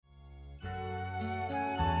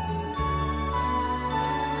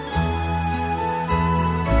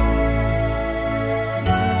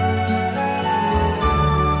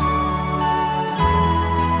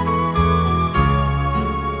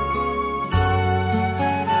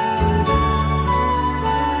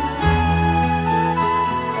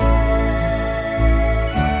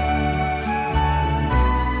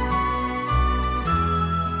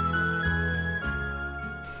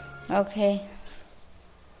OK，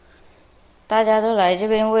 大家都来这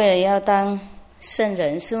边为了要当圣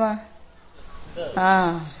人是吗？是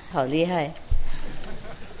啊，好厉害。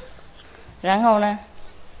然后呢，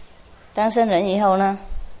当圣人以后呢，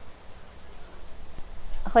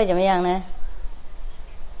会怎么样呢？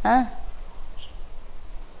啊？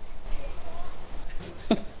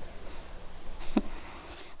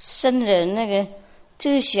圣人那个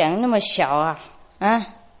志向那么小啊，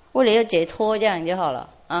为了要解脱这样就好了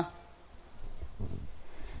啊。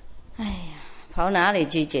哎呀，跑哪里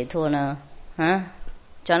去解脱呢？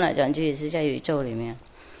转来转去也是在宇宙里面。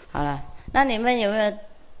好了，那你们有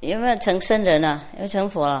没有成圣人了？有成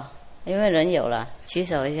佛了？有没有人有了？举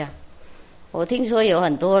手一下。我听说有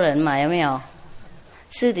很多人嘛，有没有？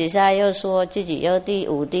私底下又说自己有第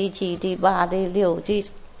5、第7、第8、第6、第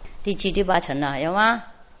7、第8层了，有吗？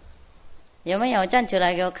有没有站出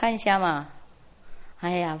来给我看一下嘛？哎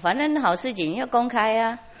呀，反正好事情要公开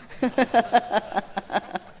啊，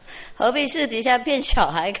何必私底下骗小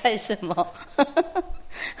孩干什么？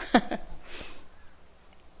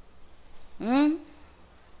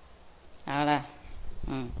好了，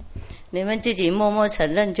你们自己默默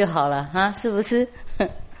承认就好了哈，是不是？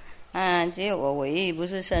只有我唯一不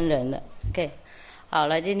是圣人了。OK， 好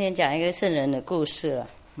了，今天讲一个圣人的故事了。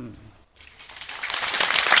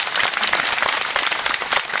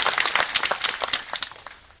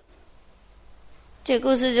这个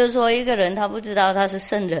故事就是说，一个人他不知道他是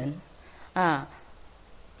圣人，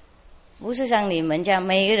不是像你们这样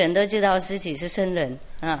每个人都知道自己是圣人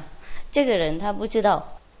啊。这个人他不知道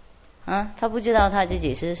他不知道他自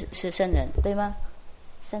己是圣人，对吗？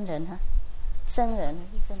圣人圣人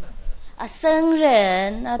僧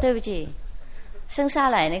人啊，对不起，生下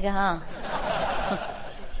来那个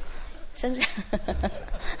生下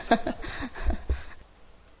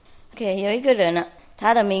OK， 有一个人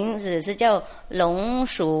他的名字是叫龙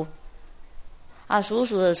鼠鼠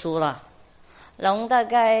鼠的鼠了，龙大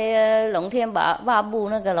概龙天八部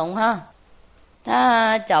那个龙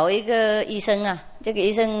他找一个医生这个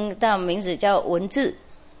医生的名字叫文治，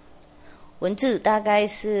文治大概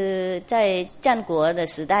是在战国的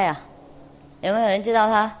时代有没有人知道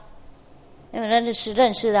他？有没有人认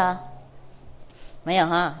识的没有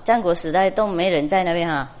战国时代都没人在那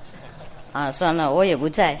边算了，我也不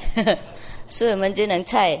在所以我们只能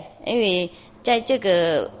猜，因为在这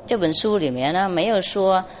本书里面呢，没有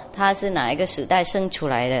说他是哪一个时代生出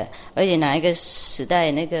来的，而且哪一个时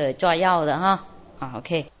代那个抓药的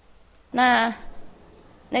OK， 那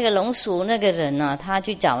个龙鼠那个人他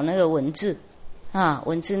去找那个文治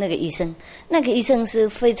文治那个医生，那个医生是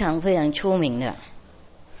非常非常出名的，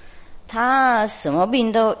他什么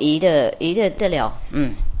病都医得了。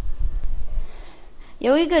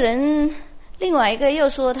有一个人，另外一个又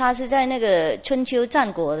说他是在那个春秋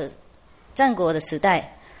战国的时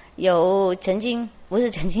代，有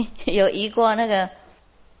医过那个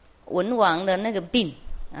文王的那个病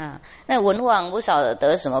那文王不晓得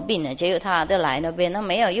得什么病呢，结果他就来那边，他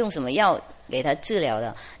没有用什么药给他治疗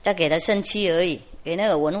的，再给他生气而已，给那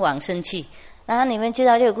个文王生气。你们知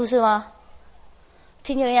道这个故事吗？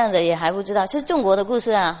听这个样子也还不知道，是中国的故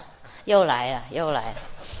事又来了，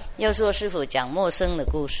又说师父讲陌生的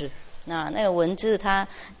故事。那个文治他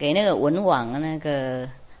给那个文王那个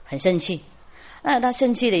很生气，那他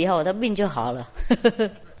生气了以后，他病就好了。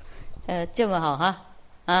这么好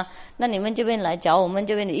那你们这边来找我们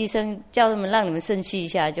这边的医生，叫他们让你们生气一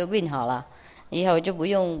下就病好了，以后就不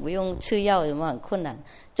用吃药，什么很困难。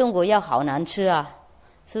中国药好难吃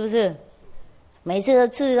是不是？每次都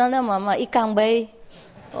吃到那么一缸杯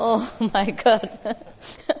，Oh my God！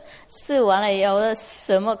 吃完了以后，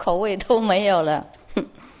什么口味都没有了。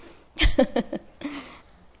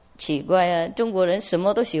奇怪中国人什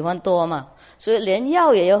么都喜欢多嘛，所以连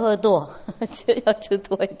药也要喝多，就要吃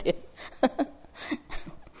多一点。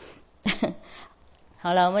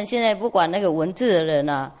好了，我们现在不管那个文字的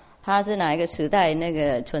人他是哪一个时代那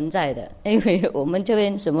个存在的，因为我们这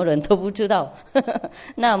边什么人都不知道。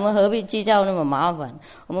那我们何必计较那么麻烦？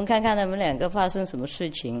我们看看他们两个发生什么事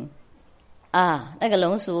情那个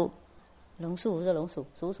龙鼠不是龙鼠，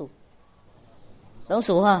龙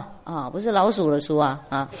鼠不是老鼠的鼠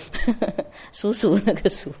鼠鼠那个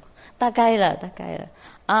鼠，大概了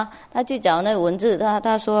他去找那个文字，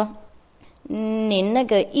他说您那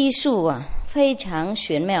个医术非常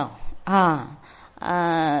玄妙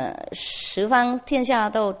十方天下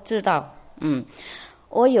都知道。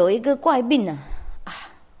我有一个怪病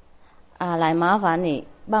来麻烦你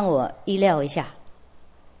帮我医疗一下。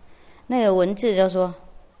那个文字就说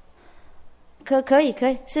可以，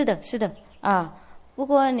是的不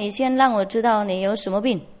过你先让我知道你有什么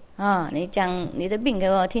病你讲你的病给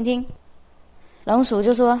我听听。龙鼠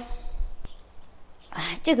就说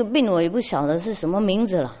这个病我也不晓得是什么名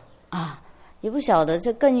字了也不晓得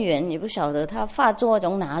这根源，也不晓得它发作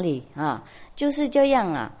从哪里就是这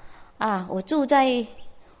样我住在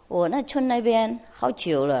我那村那边好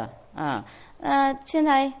久了现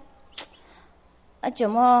在怎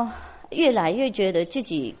么越来越觉得自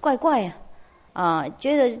己怪怪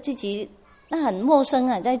觉得自己那很陌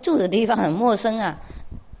生在住的地方很陌生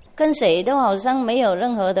跟谁都好像没有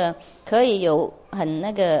任何的可以有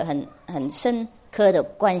很深刻的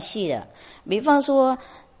关系的。比方说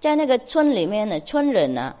在那个村里面的村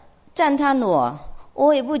人赞叹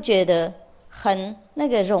我也不觉得很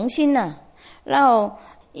荣幸然后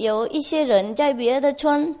有一些人在别的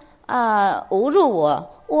村侮辱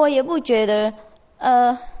我也不觉得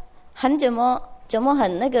很怎么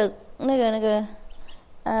很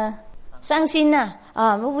伤心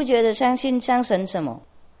我不觉得伤心伤神什么。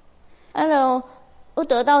然后我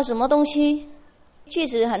得到什么东西确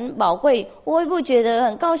实很宝贵，我也不觉得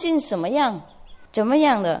很高兴怎么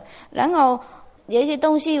样的。然后有一些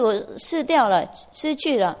东西我失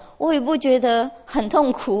去了，我也不觉得很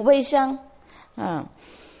痛苦悲伤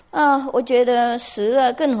我觉得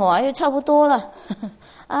死更好又差不多了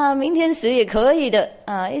明天死也可以的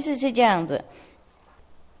意思是这样子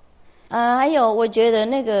还有我觉得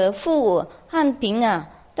那个富和贫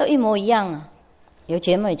都一模一样有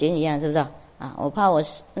钱没钱一样，是不是我怕我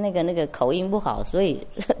那个口音不好，所以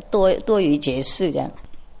多于解释这样。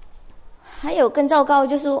还有更糟糕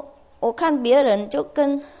就是我看别人就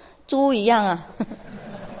跟猪一样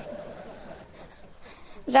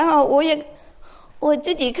然后我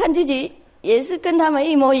自己看自己也是跟他们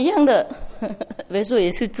一模一样的别说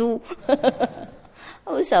也是猪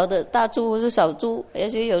我晓得大猪或是小猪也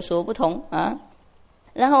许有所不同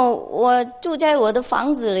然后我住在我的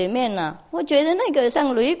房子里面我觉得那个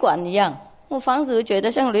像旅馆一样，我房子觉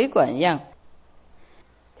得像旅馆一样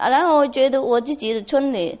然后我觉得我自己的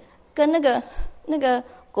村里跟那个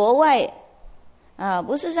国外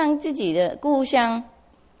不是像自己的故乡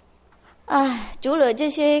除了这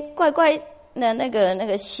些怪怪的那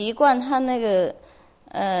个习惯和那个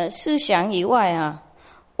思想以外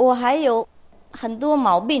我还有很多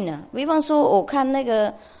毛病比方说我看那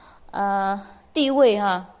个地位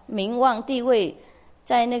名望地位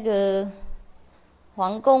在那个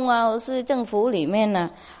皇宫或是政府里面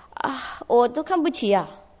我都看不起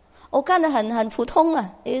我看得很普通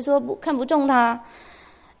也就是说看不中他，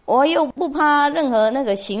我又不怕任何那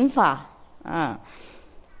个刑法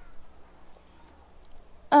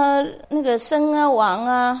那个生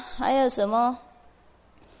亡还有什么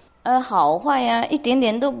好坏一点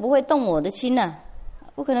点都不会动我的心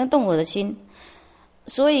不可能动我的心，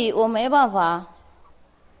所以我没办法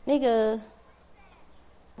那个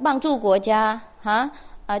帮助国家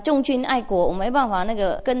忠君爱国，我没办法那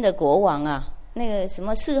个跟着国王那个什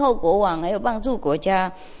么侍候国王还有帮助国家，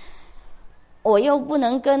我又不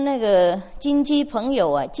能跟那个亲戚朋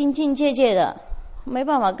友亲亲切切的，没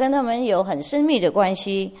办法跟他们有很深密的关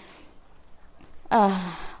系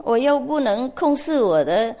我又不能控制我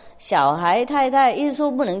的小孩太太，意思说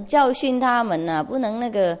不能教训他们不能那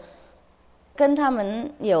个跟他们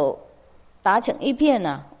有打成一片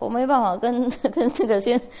我没办法跟这个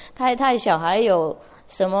太太小孩有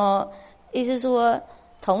什么意思说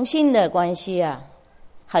同性的关系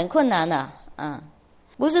很困难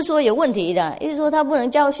不是说有问题的，意思说他不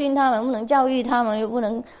能教训他们，不能教育他们，又不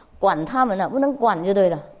能管他们不能管就对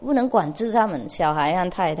了，不能管制他们小孩和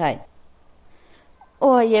太太，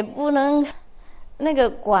我也不能那个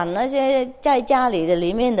管那些在家里的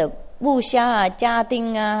里面的部下家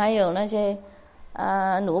丁还有那些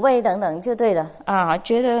奴婢等等就对了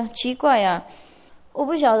觉得奇怪我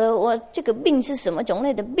不晓得我这个病是什么种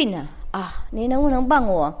类的病你能不能帮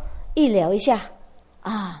我医疗一下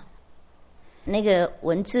那个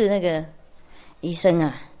文字那个医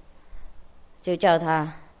生就叫他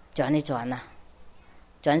转一转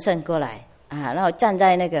转身过来然后站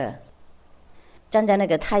在那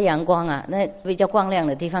个太阳光那比较光亮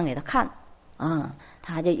的地方给他看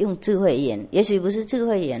他就用智慧眼，也许不是智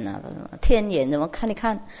慧眼天眼怎么看一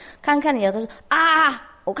看以后他说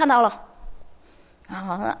我看到了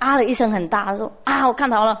了一声很大，他说我看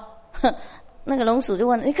到了那个龙鼠就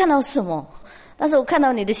问你看到什么？但是我看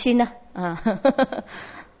到你的心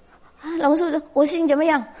龙鼠说我心怎么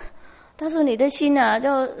样？他说你的心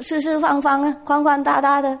就四四方方宽宽大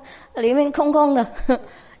大的，里面空空的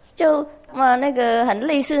就那个很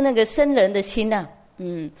类似那个僧人的心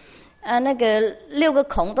那个6个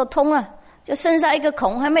孔都通了，就剩下1个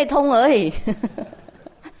孔还没通而已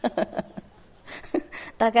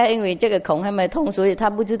大概因为这个孔还没通，所以他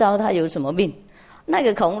不知道他有什么病。那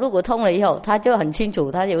个孔如果通了以后，他就很清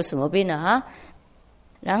楚他有什么病了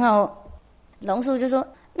然后龙树就说：“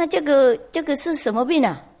那这个是什么病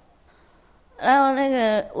啊？”然后那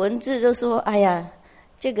个文字就说：“哎呀，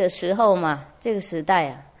这个时候嘛，这个时代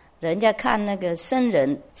啊，人家看那个生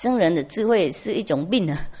人的智慧是一种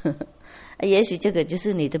病啊，也许这个就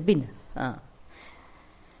是你的病啊。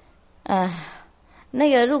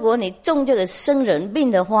那个如果你中这个生人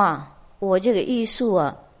病的话，我这个医术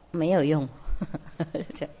啊没有用。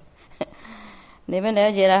你们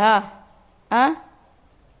了解了哈？啊，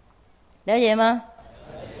了解吗？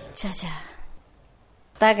恰恰。”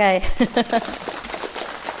大概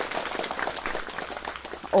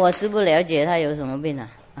我是不了解他有什么病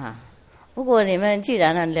啊，不过你们既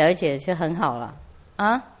然很了解就很好了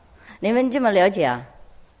啊！你们这么了解啊？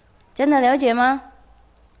真的了解吗？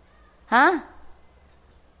啊？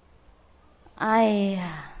哎呀，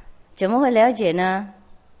怎么会了解呢？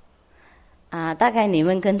大概你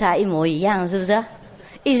们跟他一模一样，是不是？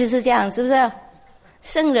意思是这样，是不是？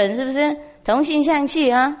圣人是不是同性相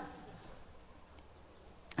吸啊？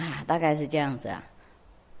大概是这样子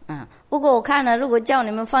不过我看了，如果叫你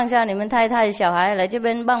们放下你们太太小孩来这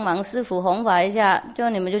边帮忙师父弘法一下，就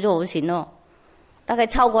你们就说不行哦，大概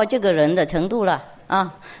超过这个人的程度了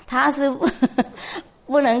他是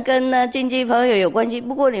不能跟经济朋友有关系，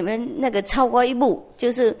不过你们那个超过一步，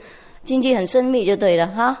就是经济很深密就对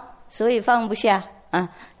了所以放不下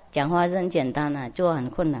讲话是很简单做很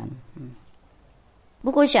困难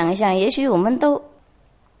不过想一想，也许我们都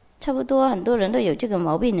差不多，很多人都有这个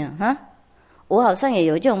毛病我好像也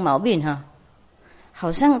有这种毛病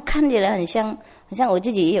好像看起来很像我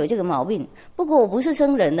自己也有这个毛病。不过我不是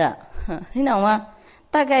生人的，你懂吗？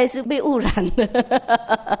大概是被污染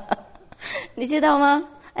的，你知道吗？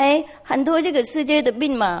很多这个世界的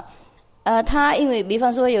病嘛，他因为比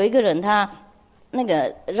方说有一个人他那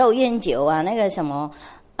个肉烟酒那个什么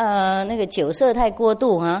那个酒色太过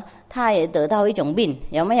度他也得到一种病，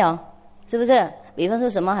有没有？是不是？比方说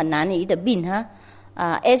什么很难医的病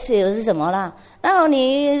S 又是什么啦？然后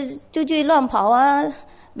你就去乱跑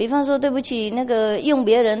比方说对不起，那个用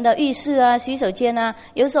别人的浴室洗手间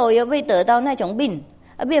有时候也会得到那种病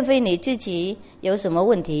并非你自己有什么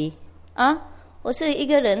问题我是一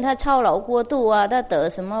个人，他操劳过度他得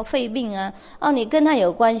什么肺病你跟他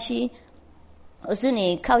有关系，而是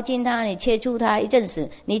你靠近他，你接触他一阵子，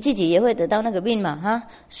你自己也会得到那个病嘛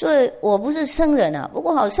所以我不是生人不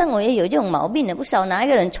过好像我也有这种毛病不少哪一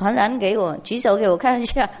个人传染给我，举手给我看一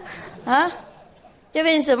下这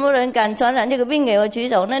边什么人敢传染这个病给我？举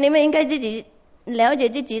手。那你们应该自己了解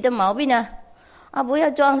自己的毛病不要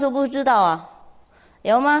装作不知道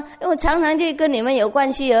有吗？因为我常常就跟你们有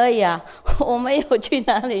关系而已我没有去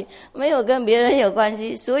哪里，没有跟别人有关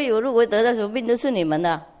系，所以我如果得到什么病都是你们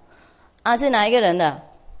的是哪一个人的？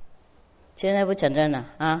现在不承认了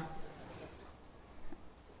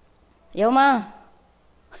有吗？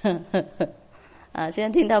现在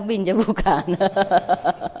听到病就不敢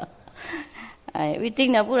了一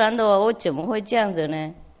定的，不然的话我怎么会这样子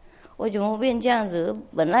呢？我怎么会变这样子？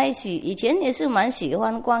本来以前也是蛮喜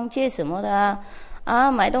欢逛街什么的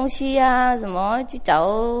买东西什么去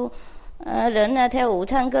找人跳舞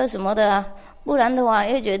唱歌什么的不然的话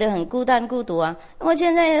又觉得很孤单孤独我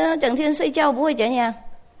现在整天睡觉不会怎样，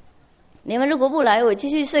你们如果不来我继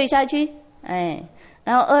续睡下去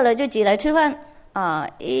然后饿了就起来吃饭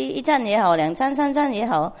一餐也好，2餐3餐也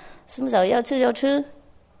好，是不是要吃就吃，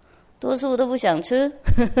多数都不想吃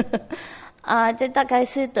这大概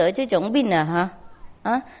是得这种病了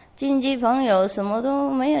亲戚朋友什么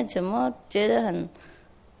都没有，怎么觉得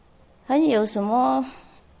很有什么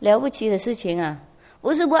了不起的事情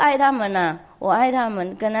不是不爱他们我爱他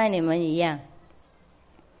们跟爱你们一样，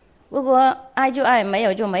不过爱就爱，没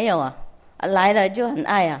有就没有来了就很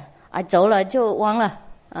爱走了就忘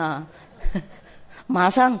了马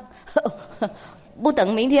上不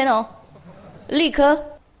等明天立刻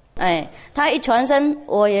他一传身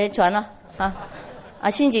我也传了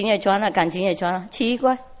心情也传了，感情也传了，奇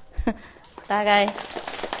怪大概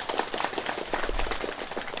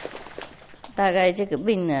这个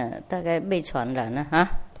病呢大概被传染了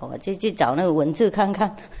我就去找那个文字看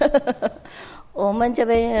看我们这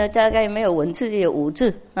边大概没有文字，有无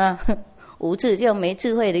字无字就没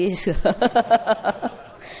智慧的意思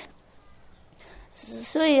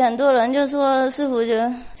所以很多人就说师父就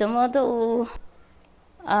怎么都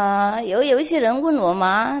有一些人问我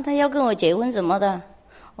嘛，他要跟我结婚什么的，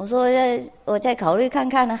我说我再考虑看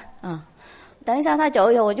看等一下他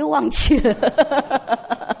走以后我就忘记了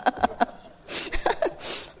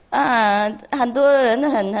很多人都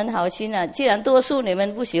很好心既然多数你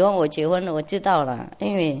们不喜欢我结婚了，我知道了，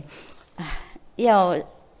因为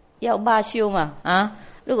要罢休嘛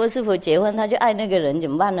如果师父结婚他就爱那个人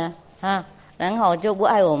怎么办呢然后就不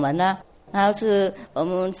爱我们了然后是我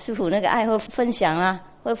们师父那个爱会分享啊，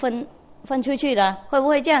会分出去的，会不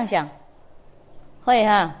会这样想？会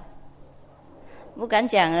哈，不敢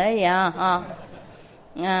讲而已啊。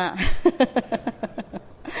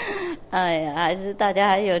哎呀，还是大家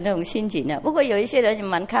还有那种心情的。不过有一些人也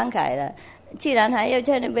蛮慷慨的，既然还要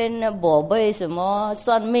在那边宝贝什么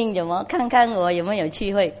算命什么，看看我有没有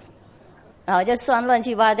机会，然后就算乱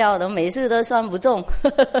七八糟的，每次都算不中，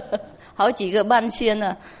好几个半仙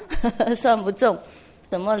呢，算不中，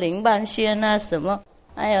什么灵半仙啊，什么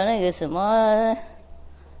还有那个什么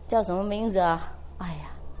叫什么名字啊？哎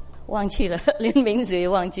呀，忘记了，连名字也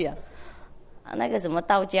忘记了。那个什么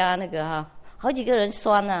道家那个哈，好几个人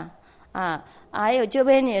算还有这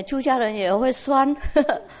边也出家人也会算，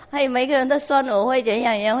还有每个人都算我会怎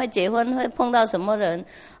样，也会结婚，会碰到什么人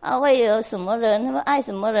会有什么人，他们爱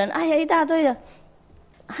什么人，哎呀一大堆的，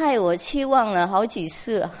害我期望了好几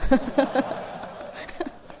次啊。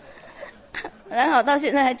然后到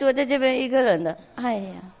现在还坐在这边一个人的，哎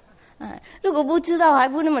呀，如果不知道还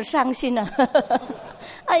不那么伤心呢。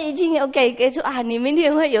已经有给出你明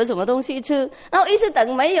天会有什么东西吃，然后一直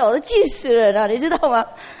等没有，气死人了，你知道吗？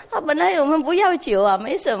本来我们不要酒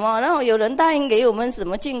没什么，然后有人答应给我们什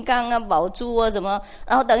么金刚啊、宝珠啊什么，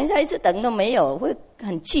然后等一下一直等都没有，会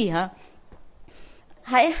很气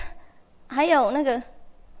还有那个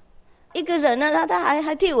一个人呢，他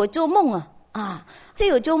还替我做梦替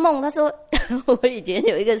我做梦。他说我以前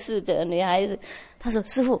有一个侍者女孩子，他说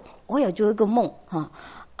师父，我有做一个梦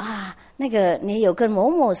那个你有跟某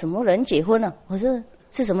某什么人结婚了？我说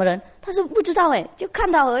是什么人？他说不知道就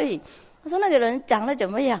看到而已。他说那个人长得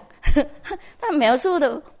怎么样？他描述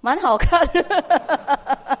的蛮好看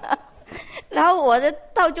的。然后我就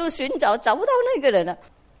到处寻找，找不到那个人了。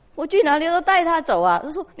我去哪里都带他走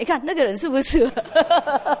他说你看那个人是不是？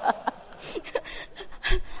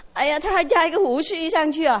哎呀，他还加一个胡须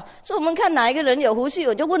上去说我们看哪一个人有胡须，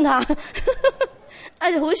我就问他。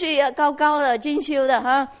而且胡须也高高的，精修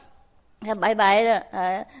的白白的，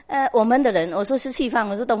我们的人，我说是西方，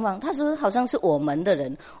我说东方，他说好像是我们的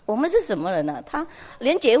人，我们是什么人呢？他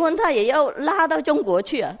连结婚他也要拉到中国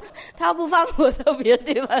去他不放我到别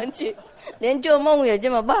的地方去，连做梦也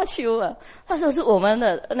这么罢休他说是我们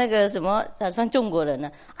的那个什么，算中国人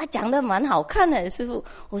呢讲得蛮好看的师父，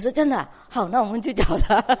我说真的好，那我们去找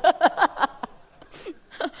他。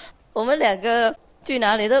我们两个去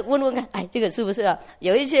哪里都问问看，这个是不是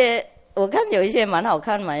有一些我看有一些蛮好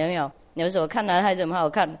看嘛，有没有？有时候看男孩子蛮好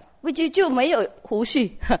看，不就没有胡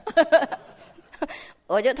须。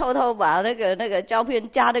我就偷偷把那个照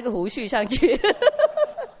片加那个胡须上去。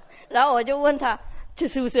然后我就问他这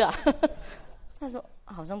是不是他说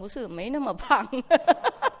好像不是，没那么胖。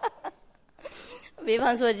比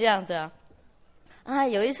方说这样子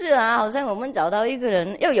有一次好像我们找到一个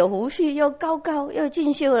人又有胡须又高又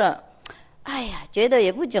进修了，哎呀觉得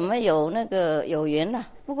也不怎么有缘了。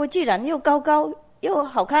不过既然又高又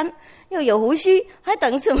好看又有胡须，还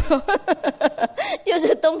等什么？又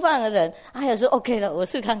是东方的人，有时候 OK 了，我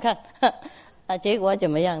试看看。结果怎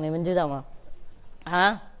么样？你们知道吗？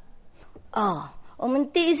我们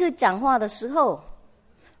第一次讲话的时候，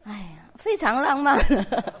哎呀，非常浪漫。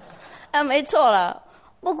没错了。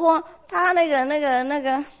不过他那个，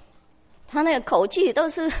他那个口气都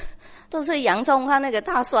是洋葱，他那个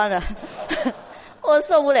大酸了，我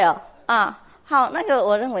受不了好，那个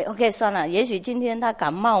我认为 OK 算了，也许今天他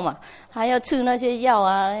感冒嘛，还要吃那些药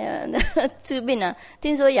治病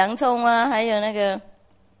听说洋葱还有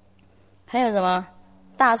还有什么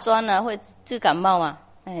大酸会治感冒嘛？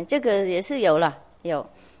这个也是有了，有，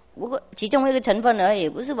不过其中一个成分而已，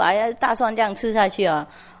不是把大酸这样吃下去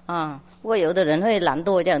不过有的人会懒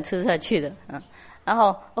惰这样吃下去的然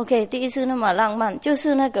后 OK 第一次那么浪漫，就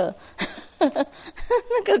是那个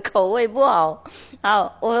口味不好，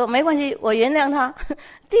好，我没关系，我原谅他。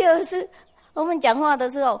第二次我们讲话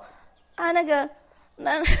的时候他那个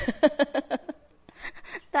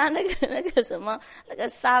什么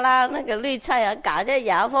沙拉绿菜嘎在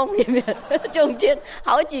牙缝里面中间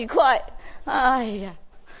好几块，哎呀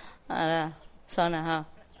算了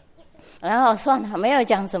然后算了，没有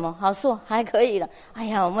讲什么，好说还可以了。哎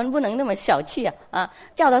呀，我们不能那么小气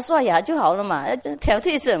叫他刷牙就好了嘛，挑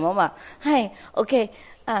剔什么嘛？OK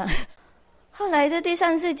后来的第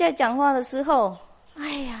三次在讲话的时候，哎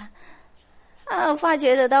呀发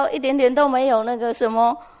觉得到一点点都没有什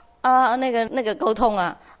么那个沟通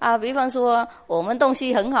比方说我们东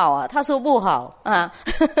西很好他说不好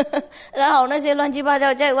然后那些乱七八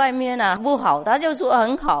糟在外面不好，他就说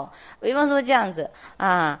很好。比方说这样子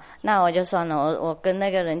那我就算了，我跟那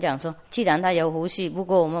个人讲说，既然他有胡须，不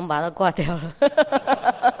过我们把他挂掉了。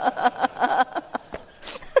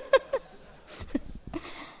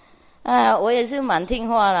啊，我也是蛮听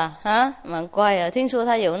话啦，啊，蛮乖啊。听说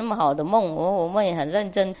他有那么好的梦，我们也很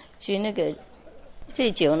认真去那个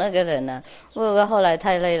醉酒那个人啊。不过后来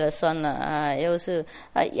太累了，算了啊，又是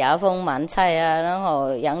牙峰满菜啊，然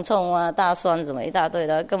后洋葱啊、大蒜什么一大堆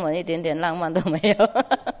的，根本一点点浪漫都没有。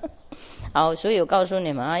好，所以我告诉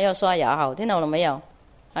你们啊，要刷牙好，听懂了没有？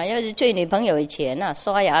啊，要是追女朋友以前啊，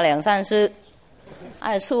刷牙2、3次，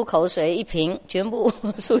还有漱口水1瓶，全部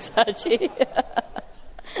漱下去。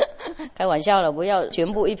开玩笑了，不要全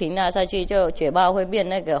部1瓶拿下去，就嘴巴会变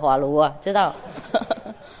那个火炉啊，知道？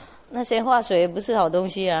那些化水不是好东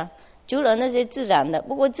西啊，除了那些自然的，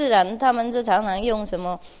不过自然他们就常常用什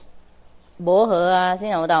么薄荷啊，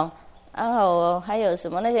听懂不懂？然后还有什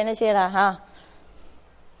么那些啦哈，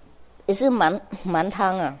也是蛮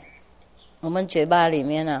汤啊。我们嘴巴里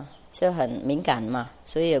面啊就很敏感嘛，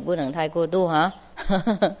所以也不能太过度哈。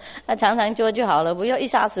那常常做就好了，不要一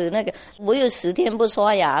下子那个，不要10天不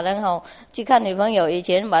刷牙，然后去看女朋友以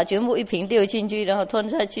前把全部1瓶丢进去，然后吞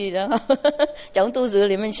下去，然后从肚子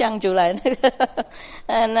里面象出来，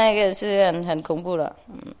那个是很恐怖了。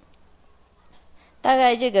大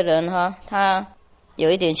概这个人哈，他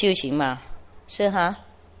有一点修行嘛，是哈，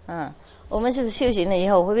我们是不是修行了以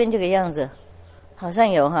后会变这个样子？好像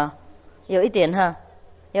有哈，有一点哈，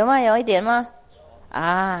有吗？有一点吗？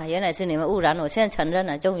啊，原来是你们污染我，现在承认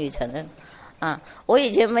了，终于承认啊！我以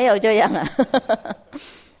前没有这样啊，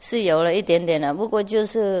是有了一点点的，不过就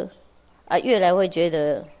是啊，越来会觉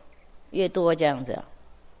得越多这样子。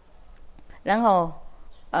然后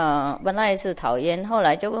本来是讨厌，后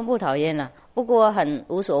来就不讨厌了，不过很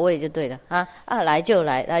无所谓就对了啊，来就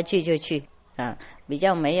来，来去就去啊，比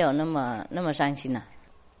较没有那么伤心了。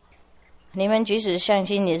你们即使伤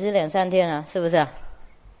心也是2、3天啊，是不是啊？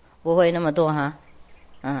不会那么多哈。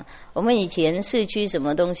我们以前市区什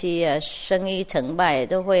么东西啊，生意成败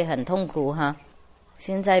都会很痛苦哈，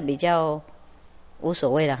现在比较无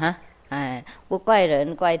所谓了哈，不怪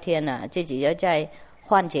人怪天了，自己要在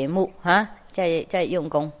换节目哈，在用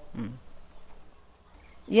功。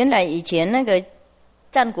原来以前那个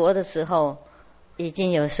战国的时候已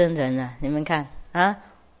经有圣人了，你们看啊，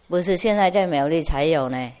不是现在在苗栗才有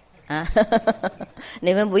呢啊，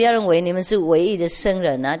你们不要认为你们是唯一的圣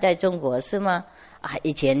人啊，在中国是吗？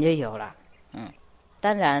以前就有了。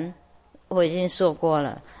当然我已经说过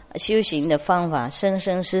了，修行的方法生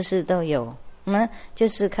生世世都有，就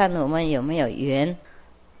是看我们有没有缘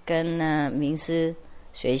跟名师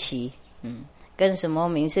学习，跟什么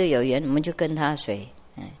名师有缘，我们就跟他学。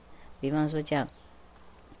比方说这样，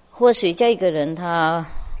或许这个人他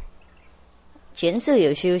前世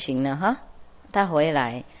有修行了哈，他回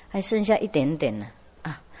来还剩下一点点呢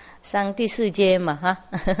上第4阶嘛哈，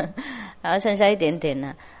然后剩下一点点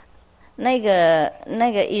呢。那个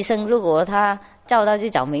医生如果他照到去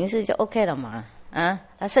找名师就 OK 了嘛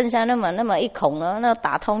他剩下那么一孔了，那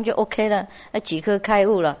打通就 OK 了，那几颗开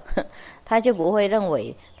悟了，他就不会认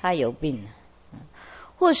为他有病了。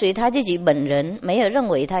或许他自己本人没有认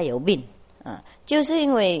为他有病就是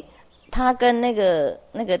因为他跟那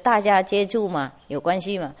个大家接触嘛，有关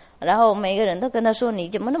系嘛，然后每个人都跟他说你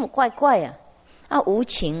怎么那么怪怪无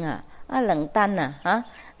情冷淡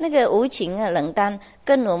那个无情冷淡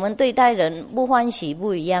跟我们对待人不欢喜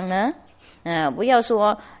不一样呢。不要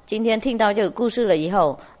说今天听到这个故事了以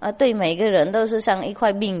后对每个人都是像一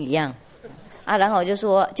块病一样然后就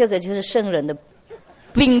说这个就是圣人的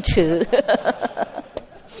病池。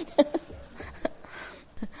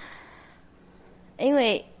因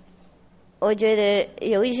为我觉得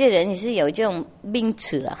有一些人是有这种病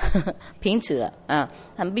耻了，平耻了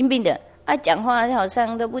很病病的讲话好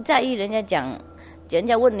像都不在意人家讲，人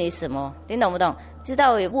家问你什么，你懂不懂？知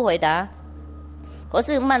道也不回答，或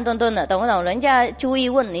是慢吞吞的，懂不懂？人家注意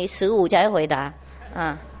问你15才回答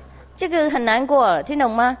这个很难过，听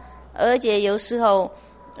懂吗？而且有时候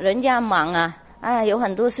人家忙有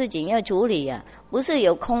很多事情要处理不是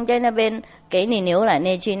有空在那边给你牛奶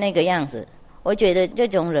那句那个样子。我觉得这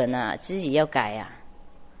种人自己要改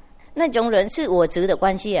那种人是我执的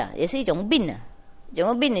关系也是一种病什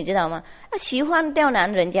么病你知道吗？喜欢刁难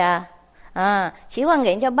人家喜欢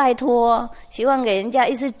给人家拜托，喜欢给人家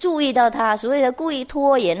一直注意到他，所以他故意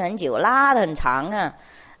拖延很久，拉得很长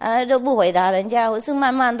都不回答人家，或是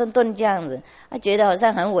慢慢顿这样子，觉得好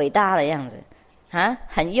像很伟大的样子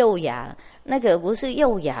很优雅。那个不是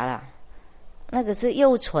优雅啦，那个是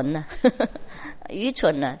幼蠢愚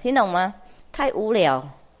蠢听懂吗？太无聊。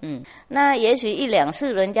那也许1、2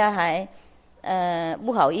次人家还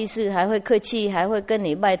不好意思，还会客气，还会跟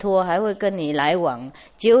你拜托，还会跟你来往，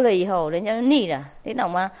久了以后人家就腻了，你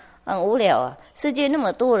懂吗？很无聊世界那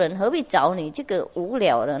么多人，何必找你这个无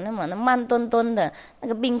聊的那么慢吞吞的那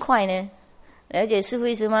个冰块呢？了解师父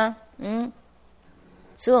意思吗？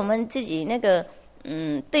所以我们自己那个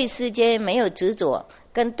对世界没有执着，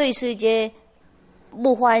跟对世界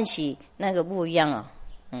不欢喜那个不一样啊。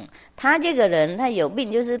他这个人他有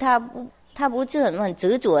病，就是他不是很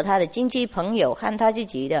执着他的亲戚朋友和他自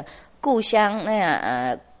己的故乡那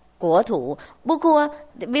样国土，不过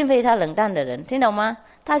并非他冷淡的人，听懂吗？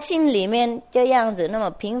他心里面这样子那么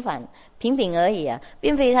平平而已啊，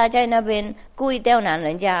并非他在那边故意刁难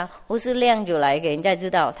人家，或是亮出来给人家知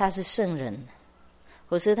道他是圣人，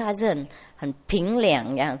或是他是很平凉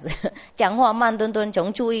这样子，讲话慢吞吞，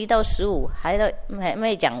从初一到15还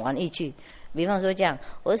没讲完一句。比方说这样，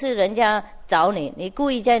或是人家找你，你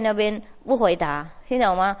故意在那边不回答，听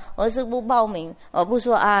懂吗？或是不报名，我不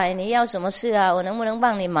说你要什么事啊，我能不能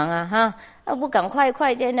帮你忙啊？哈，不赶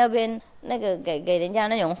快在那边那个给人家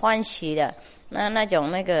那种欢喜的，那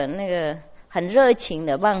种那个很热情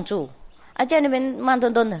的帮助在那边慢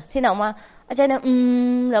吞吞的，听懂吗？在那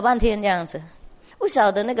了半天这样子，不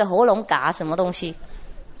晓得那个喉咙嘎什么东西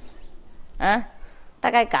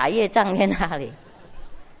大概嘎业障在那里。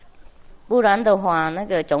不然的话，那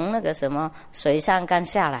个从那个什么水上干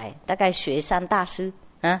下来，大概雪山大师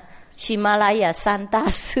喜马拉雅山大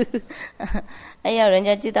师，哎呀，人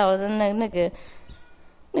家知道那个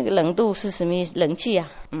冷度是什么冷气啊？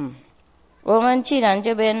我们既然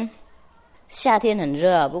这边夏天很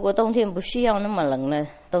热不过冬天不需要那么冷的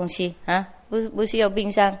东西不需要冰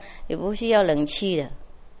箱，也不需要冷气的。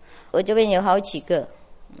我这边有好几个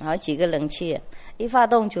冷气一发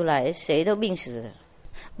动出来，谁都病死了。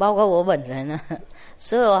包括我本人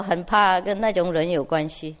所以我很怕跟那种人有关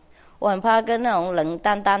系，我很怕跟那种冷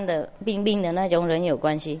淡淡的冰冰的那种人有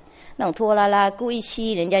关系，那种拖拉拉故意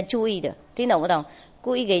吸引人家注意的，听懂不懂？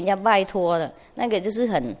故意给人家拜托的，那个就是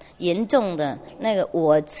很严重的那个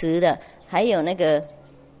我执的，还有那个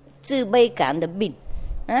自卑感的病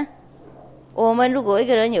我们如果一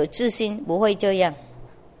个人有自信，不会这样，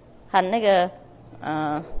很那个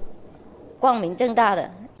光明正大的，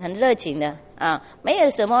很热情的没有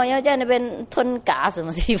什么要在那边吞嘎什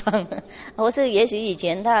么地方，或是也许以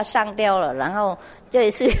前他上吊了，然后这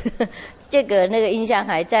一次这个那个印象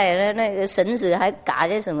还在，那个绳子还嘎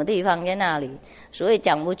在什么地方在那里，所以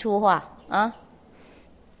讲不出话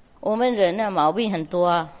我们人毛病很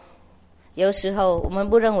多有时候我们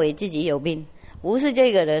不认为自己有病，不是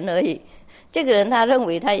这个人而已，这个人他认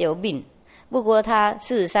为他有病，不过他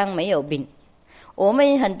事实上没有病。我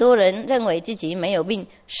们很多人认为自己没有病，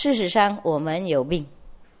事实上我们有病。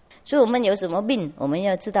所以我们有什么病我们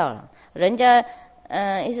要知道了，人家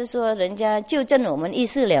意思说人家纠正我们意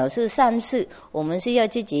事了事善事，我们是要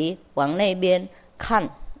自己往那边看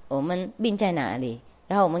我们病在哪里，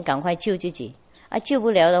然后我们赶快救自己救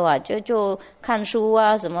不了的话就看书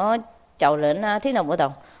什么找人听懂不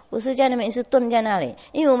懂？不是在那边是蹲在那里，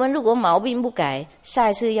因为我们如果毛病不改，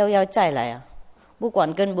下一次又要再来不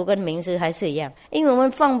管跟不跟名师还是一样，因为我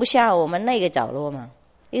们放不下我们那个角落嘛，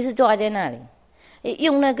一直抓在那里，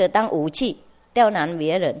用那个当武器刁难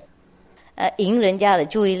别人赢人家的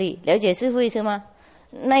注意力，了解师父意思吗？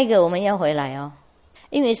那个我们要回来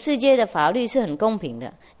因为世界的法律是很公平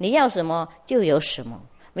的，你要什么就有什么，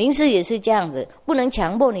名师也是这样子，不能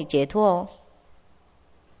强迫你解脱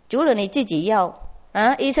除了你自己要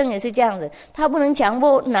医生也是这样子，他不能强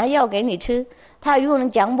迫拿药给你吃，他如果能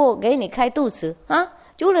强迫给你开肚子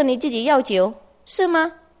除了你自己要求，是吗？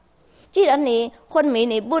既然你昏迷，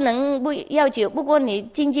你不能不要求，不过你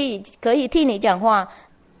经济可以替你讲话，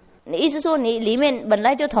你意思说你里面本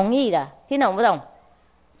来就同意的，听懂不懂？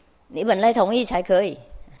你本来同意才可以，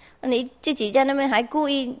你自己在那边还故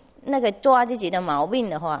意那个抓自己的毛病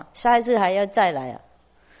的话，下一次还要再来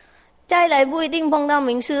再来不一定碰到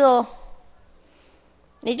名师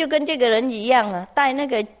你就跟这个人一样带那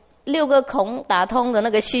个6个孔打通的那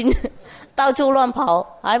个心到处乱跑，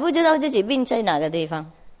还不知道自己病在哪个地方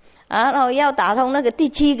然后要打通那个第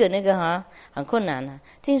7个那个很困难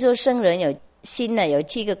听说圣人有心有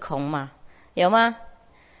7个孔嘛，有吗？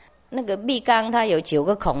那个毕刚他有9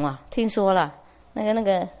个孔听说了，那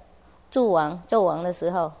个纣王的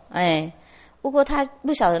时候不过他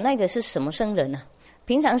不晓得那个是什么圣人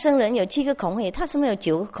平常圣人有7个孔他怎么有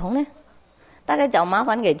9个孔呢？大概找麻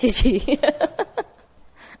烦给自己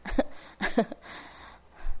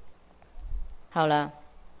好了，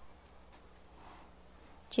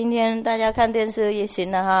今天大家看电视也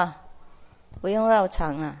行了不用绕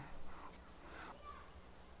场了。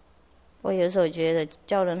我有时候觉得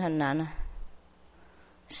教人很难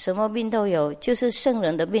什么病都有，就是圣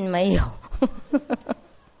人的病没有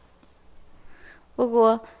不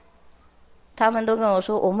过他们都跟我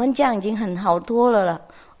说，我们这样已经很好多了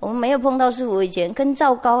我们没有碰到师父以前更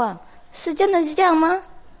糟糕是真的是这样吗？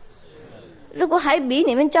如果还比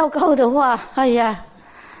你们糟糕的话，哎呀，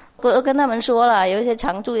我跟他们说了，有一些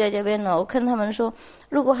常住在这边了，我跟他们说，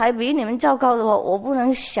如果还比你们糟糕的话，我不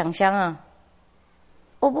能想象啊，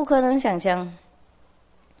我不可能想象。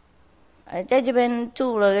在这边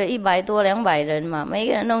住了100多200人嘛，每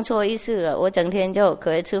个人弄错意思了，我整天就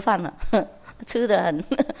可以吃饭了，吃得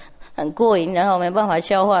很过瘾，然后没办法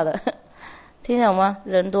消化的，听懂吗？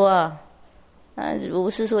人多啊，不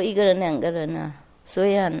是说1个人2个人啊，所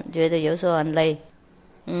以觉得有时候很累。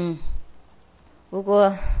不过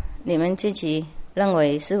你们自己认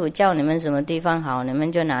为师父教你们什么地方好，你们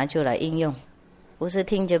就拿出来应用，不是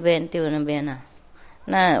听这边丢那边啊。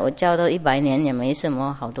那我教到100年也没什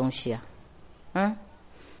么好东西啊。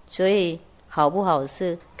所以好不好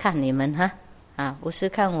是看你们哈，不是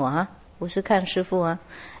看我哈，不是看师父啊。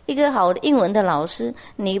一个好的英文的老师，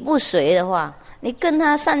你不学的话，你跟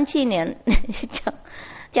他3-7年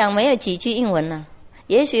讲没有几句英文呢，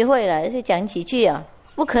也许会了，是讲几句啊，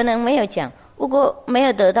不可能没有讲，不过没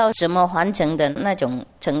有得到什么完成的那种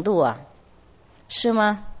程度啊，是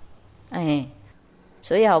吗？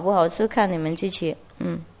所以好不好是看你们自己。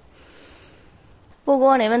不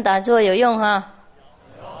过你们打坐有用哈。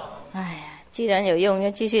既然有用，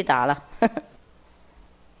就继续打了。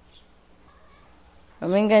我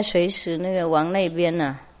们应该随时往那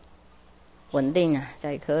边稳定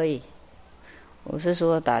才可以。我是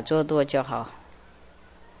说打坐多就好，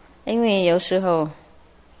因为有时候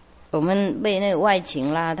我们被那个外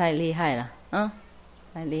境拉太厉害了，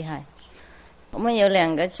太厉害。我们有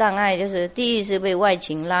2个障碍，就是第一是被外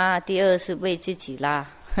境拉，第二是被自己拉。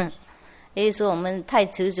也就是说我们太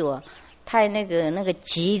执着，太那个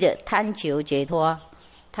急的贪求解脱，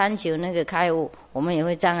贪求那个开悟，我们也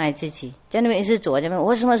会障碍自己。在那边一直左这边，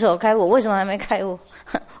我什么时候开悟？为什么还没开悟？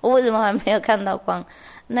我为什么还没有看到光？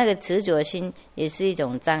那个执着心也是一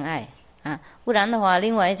种障碍啊。不然的话，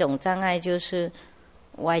另外一种障碍就是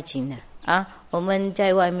外境的啊。我们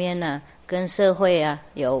在外面跟社会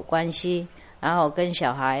有关系，然后跟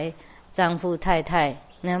小孩、丈夫、太太，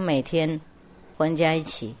那每天混在一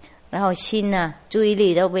起。然后心注意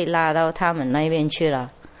力都被拉到他们那边去了，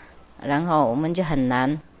然后我们就很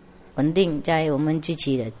难稳定在我们自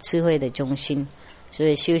己的智慧的中心，所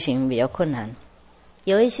以修行比较困难。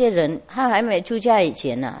有一些人他还没出家以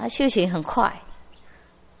前他修行很快，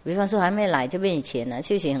比方说还没来这边以前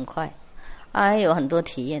修行很快，有很多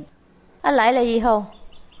体验。来了以后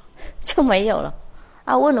就没有了。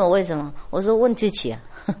问我为什么？我说问自己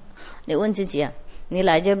你问自己你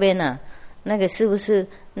来这边那个是不是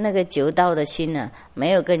那个求道的心没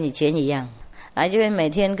有跟以前一样？来这边每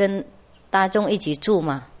天跟大众一起住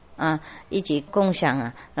嘛，一起共享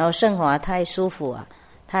然后生活太舒服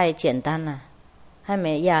太简单了，太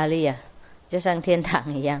没压力就像天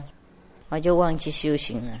堂一样，我就忘记修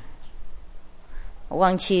行了，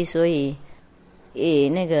忘记，所以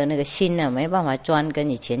那个心没办法专跟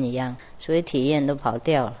以前一样，所以体验都跑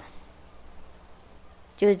掉了，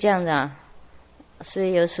就是这样子所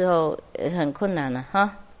以有时候很困难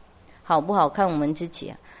好不好看我们自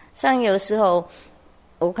己像有时候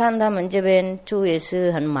我看他们这边住也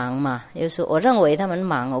是很忙嘛，有时候我认为他们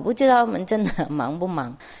忙，我不知道他们真的忙不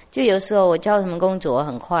忙。就有时候我教他们工作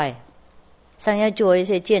很快，像要做一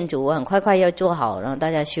些建筑，我很快要做好，然后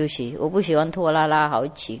大家休息。我不喜欢拖拉拉好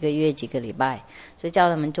几个月几个礼拜，所以叫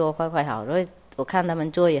他们做快好。所以我看他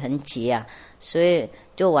们做也很急所以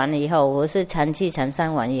做完了以后，我是禅气禅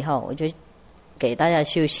三完以后，我就给大家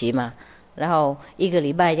休息嘛，然后1个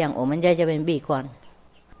礼拜这样，我们在这边闭关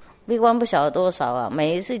不晓得多少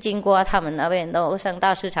每一次经过他们那边都像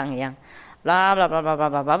大市场一样，啦啦啦啦啦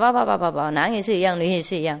啦啦啦啦啦啦，男也是一样，女也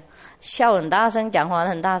是一样，笑很大声，讲话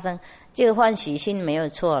很大声，这个欢喜心没有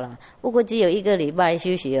错了。不过只有1个礼拜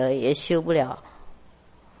休息而已，也修不了，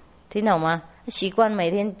听懂吗？习惯每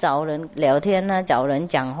天找人聊天找人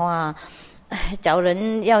讲话找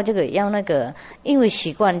人要这个要那个，因为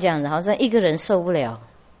习惯这样子，好像一个人受不了，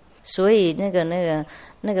所以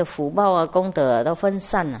那个福报功德都分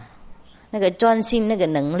散了，那个专心那个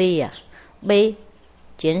能力被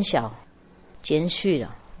减小减去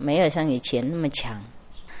了，没有像以前那么强。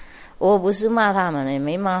我不是骂他们，也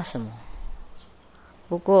没骂什么，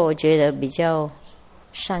不过我觉得比较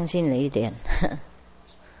伤心了一点。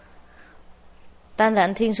当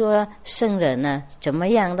然听说圣人怎么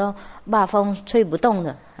样都把风吹不动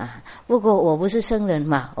的不过我不是圣人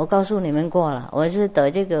嘛，我告诉你们过了，我是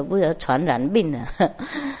得这个不得传染病的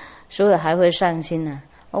所以还会伤心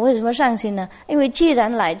我为什么伤心呢？因为既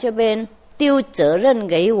然来这边丢责任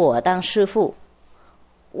给我当师父，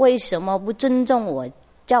为什么不尊重我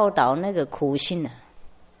教导那个苦心呢？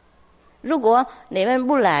如果你们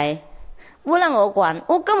不来不让我管，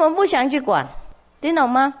我根本不想去管，听懂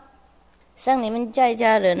吗？像你们在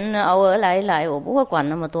家人偶尔来，我不会管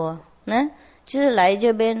那么多，就是来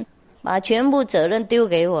这边把全部责任丢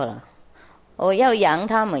给我了。我要养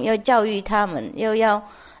他们，要教育他们，又要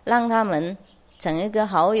让他们成一个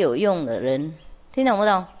好有用的人，听懂不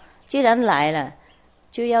懂？既然来了，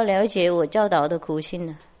就要了解我教导的苦心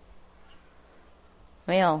了。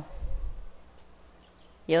没有，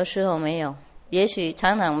有时候没有，也许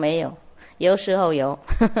常常没有，有时候有。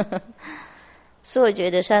所以我觉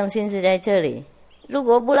得上心是在这里。如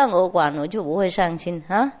果不让我管，我就不会上心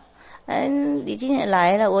啊。你今天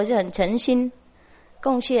来了，我是很诚心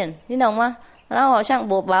贡献，你懂吗？然后好像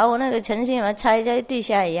我把我那个诚心把它拆在地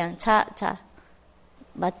下一样，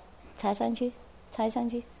把它拆上去，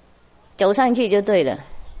走上去就对了。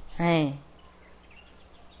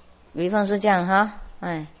比方说这样哈，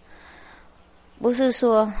不是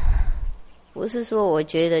说我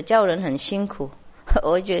觉得教人很辛苦，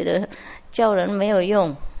我觉得教人没有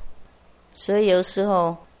用，所以有时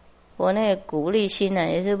候我那个鼓励心呢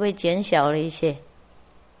也是被减小了一些。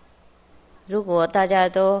如果大家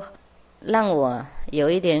都让我有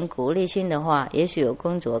一点鼓励心的话，也许我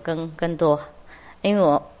工作更多，因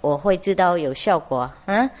为我会知道有效果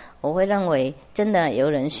我会认为真的有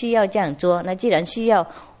人需要这样做，那既然需要，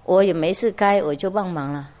我也没事干，我就帮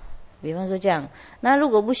忙了。比方说这样，那如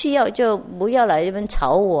果不需要，就不要来这边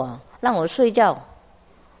吵我，让我睡觉。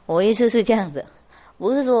我意思是这样的，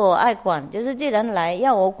不是说我爱管，就是既然来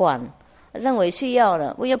要我管，认为需要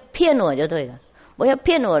了，不要骗我就对了。不要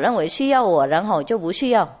骗我，认为需要我，然后就不需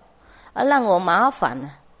要，让我麻烦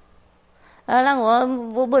了，让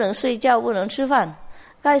我不能睡觉，不能吃饭，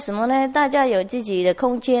干什么呢？大家有自己的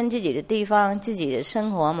空间，自己的地方，自己的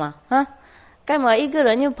生活嘛，干嘛一个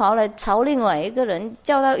人又跑来吵另外一个人，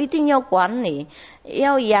叫他一定要管你，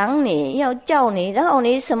要养你，要教你，然后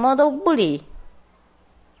你什么都不理。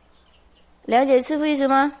了解师父意思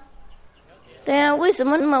吗？对啊，为什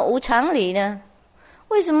么那么无常理呢？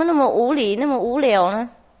为什么那么无理，那么无聊呢？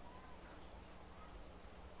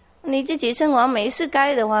你自己生活没事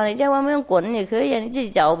干的话，你在外面滚也可以，你自己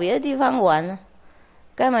找别的地方玩啊，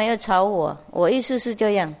干嘛要吵我？我意思是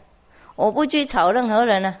这样，我不去吵任何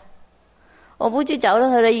人我不去找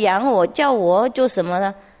任何人养我，叫我做什么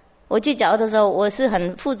呢？我去找的时候，我是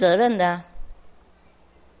很负责任的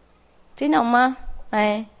听懂吗？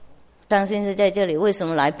上心是在这里，为什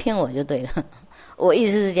么来骗我就对了。我意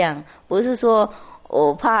思是这样，不是说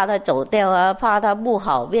我怕他走掉啊，怕他不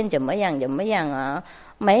好变怎么样啊，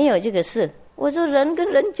没有这个事。我说人跟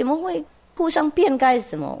人怎么会互相变干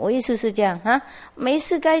什么？我意思是这样没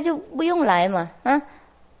事干就不用来嘛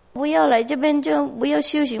不要来这边就不要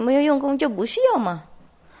修行，不要用功就不需要嘛。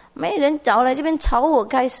没人找来这边吵我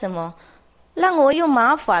干什么？让我又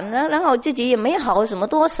麻烦了，然后自己也没好什么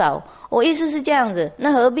多少。我意思是这样子，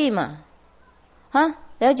那何必嘛？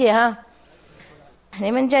了解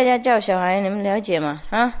你们在家教小孩，你们了解吗？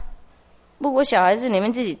不过小孩是你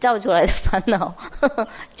们自己造出来的烦恼，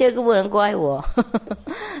这个不能怪我，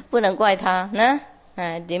不能怪他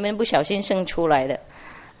你们不小心生出来的，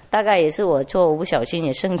大概也是我错，我不小心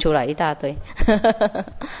也生出来一大堆。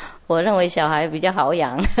我认为小孩比较好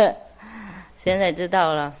养，现在知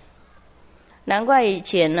道了。难怪以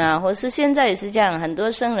前或是现在也是这样，很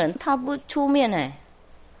多僧人他不出面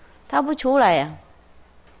他不出来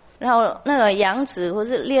然后那个养子或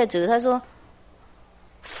是列子，他说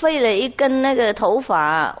废了一根那个头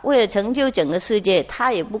发，为了成就整个世界，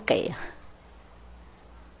他也不给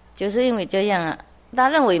就是因为这样他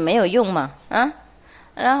认为没有用嘛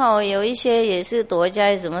然后有一些也是躲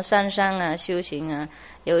在什么山上修行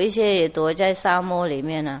有一些也躲在沙漠里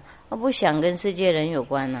面我不想跟世界人有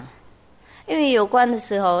关因为有关的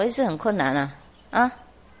时候也是很困难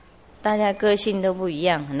大家个性都不一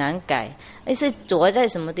样，很难改。是躲在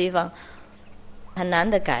什么地方，很难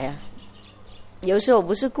的改有时候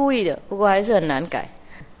不是故意的，不过还是很难改，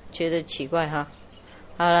觉得奇怪好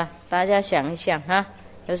了，大家想一想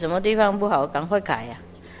有什么地方不好，赶快改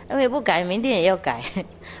因为不改，明天也要改，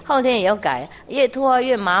后天也要改，越拖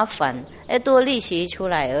越麻烦，多利息出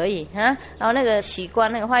来而已然后那个习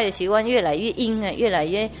惯，那个坏的习惯越来越硬越来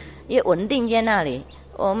越稳定在那里，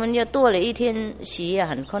我们又多了一天习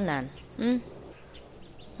很困难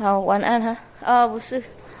好，晚安不是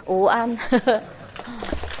午安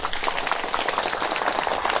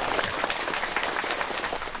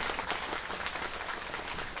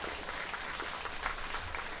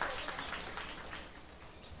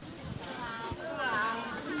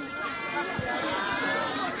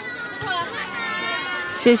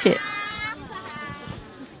谢谢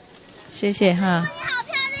谢谢你好漂亮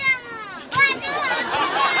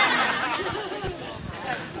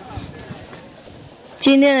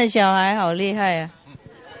今天的小孩好厉害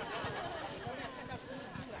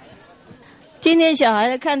今天小孩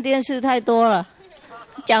子看电视太多了，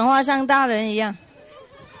讲话像大人一样。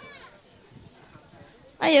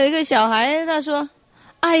有一个小孩他说：“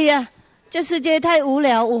哎呀，这世界太无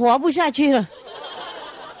聊，我活不下去了。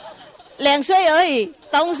”2岁而已，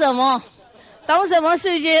懂什么？懂什么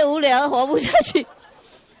世界无聊，活不下去？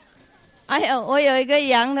我有一个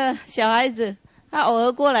洋的小孩子，他偶尔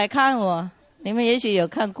过来看我，你们也许有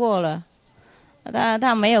看过了。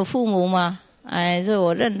他没有父母嘛，所以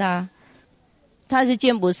我认他。他是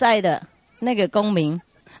柬埔寨的那个公民，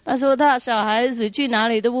他说他小孩子去哪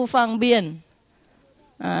里都不方便。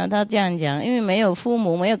他这样讲，因为没有父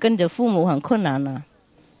母，没有跟着父母很困难了，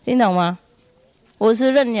听懂吗？我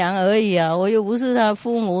是认养而已啊，我又不是他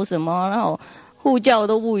父母什么，然后护教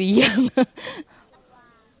都不一样，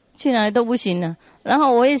去哪里都不行了。然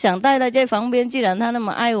后我也想带他在旁边，既然他那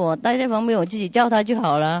么爱我，带在旁边我自己教他就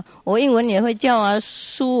好了。我英文也会教啊，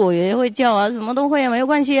书我也会教啊，什么都会啊，没有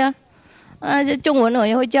关系啊。这中文我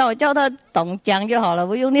也会教他懂讲就好了，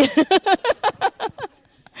不用念。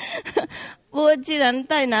不过既然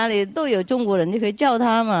在哪里都有中国人，就可以叫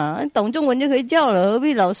他嘛，懂中文就可以叫了，何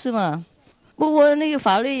必老是嘛？不过那个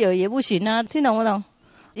法律也不行啊，听懂不懂？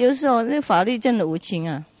有时候那法律真的无情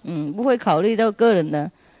啊，不会考虑到个人的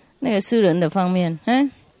那个私人的方面。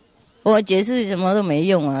我解释什么都没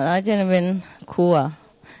用啊，他在那边哭啊。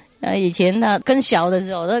以前他更小的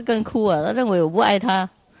时候，他更哭啊，他认为我不爱他。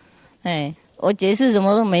我解释什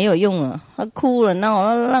么都没有用啊，他哭了，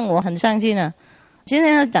那让我很伤心啊。现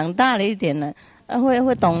在他长大了一点了，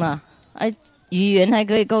会懂了，语言还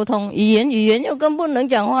可以沟通，语言又更不能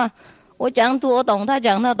讲话。我讲我懂，他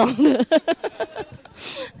讲他懂的。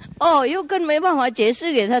又更没办法解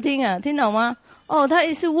释给他听啊，听懂吗？他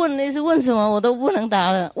一直问什么我都不能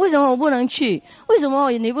答了。为什么我不能去？为什么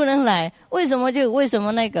你不能来？为什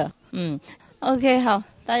么那个？OK， 好，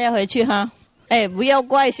大家回去哈。不要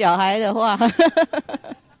怪小孩的话。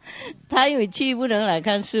他因为去不能来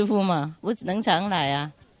看师父嘛，不能常来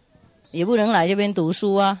啊，也不能来这边读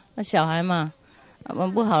书啊。那小孩嘛，我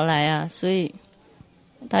们不好来啊，所以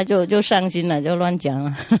他就伤心了，就乱讲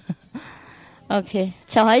了。OK，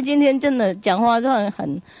 小孩今天真的讲话就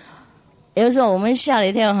很，有时候我们吓了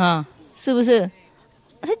一跳哈，是不是？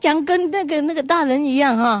他讲跟那个大人一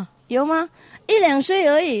样哈，有吗？1、2岁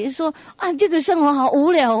而已，说这个生活好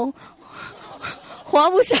无聊哦，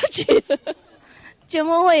活不下去了。怎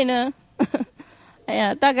么会呢？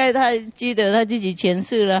大概他记得他自己前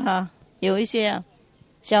世了哈。有一些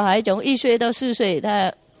小孩从1岁到4岁，他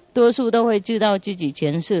多数都会知道自己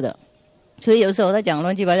前世的，所以有时候他讲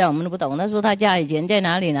乱七八糟，我们都不懂。他说他家以前在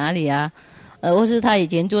哪里啊，或是他以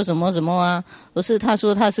前做什么什么啊，或是他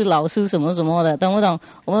说他是老师什么什么的，懂不懂？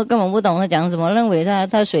我们根本不懂他讲什么，认为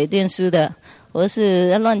他水电师的，或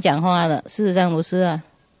是乱讲话的，事实上不是啊。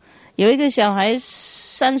有一个小孩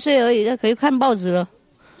3岁而已，他可以看报纸了，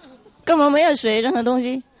根本没有学任何东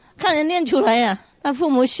西，看人念出来呀，他父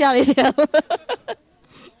母吓了一跳。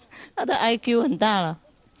他的 IQ 很大了。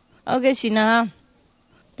OK， 行了啊，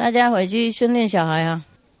大家回去训练小孩啊。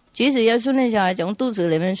即使要训练小孩，从肚子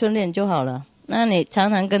里面训练就好了。那你常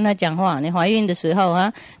常跟他讲话，你怀孕的时候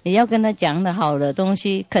啊，你要跟他讲的好的东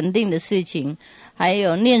西，肯定的事情，还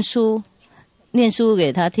有念书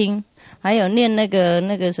给他听，还有念那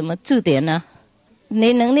个什么字典啊。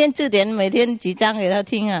你能念字典，每天几章给他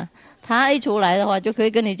听啊，他一出来的话就可以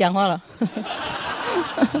跟你讲话了。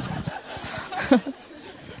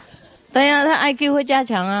对啊，他 IQ 会加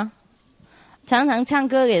强啊。常常唱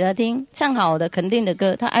歌给他听，唱好的肯定的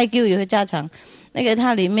歌，他 IQ 也会加强。那个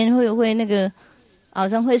他里面会那个，好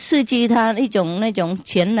像会刺激他一种那种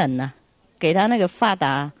潜能啊，给他那个发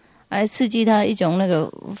达，来刺激他一种那个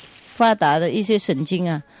发达的一些神经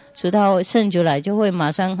啊。所以他会生出来就会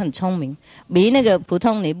马上很聪明，比那个普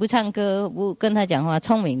通你不唱歌不跟他讲话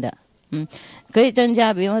聪明的，可以增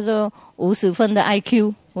加，比方说50分的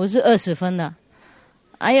IQ， 我是20分的。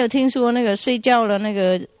还有听说那个睡觉了那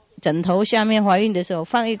个枕头下面怀孕的时候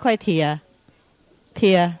放一块铁啊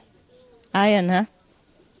 ，iron 啊，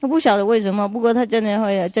我不晓得为什么，不过他真的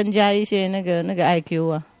会增加一些那个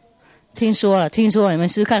IQ 啊，听说了，你们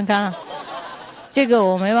试看看啊。这个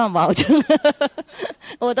我没办法保证，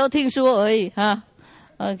我都听说而已哈。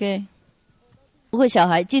OK， 不过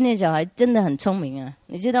今天小孩真的很聪明啊，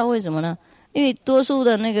你知道为什么呢？因为多数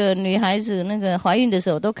的那个女孩子那个怀孕的时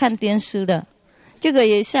候都看电视的，这个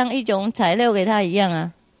也像一种材料给她一样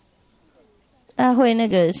啊，她会那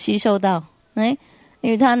个吸收到，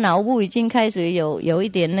因为她脑部已经开始有一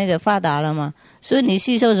点那个发达了嘛，所以你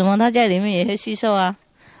吸收什么，她在里面也会吸收啊，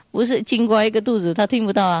不是经过一个肚子她听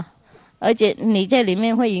不到啊。而且你在里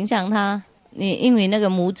面会影响他，因为那个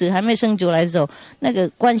母子还没生出来的时候，那个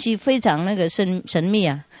关系非常那个神秘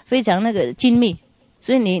啊，非常那个精密，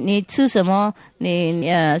所以你吃什么，你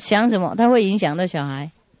想什么，它会影响到小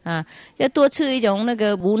孩啊。要多吃一种那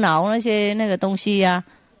个补脑那些那个东西呀、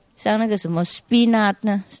像那个什么 spinach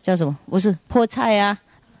呢，叫什么？不是菠菜啊，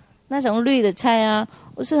那种绿的菜啊，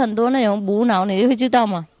不是很多那种补脑，你会知道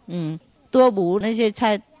吗？多补那些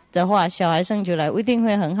菜的话，小孩生出来一定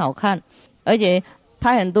会很好看，而且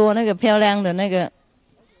拍很多那个漂亮的那个，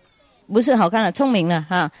不是好看的，聪明了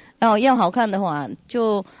哈。然后要好看的话，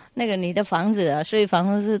就那个你的房子啊，所以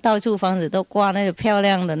房子是到处房子都挂那个漂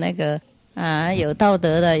亮的那个啊，有道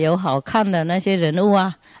德的、有好看的那些人物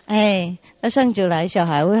啊。哎，那生出来小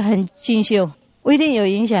孩会很俊秀，不一定有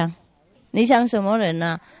影响。你想什么人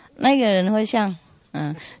呢、那个人会像。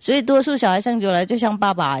所以多数小孩生出来就像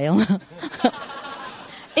爸爸一样，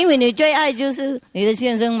因为你最爱就是你的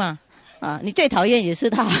先生嘛，你最讨厌也是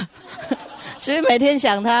他，所以每天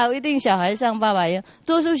想他，一定小孩像爸爸一样。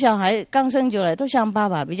多数小孩刚生出来都像爸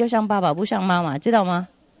爸，比较像爸爸，不像妈妈，知道吗？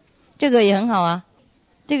这个也很好啊，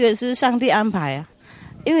这个是上帝安排啊。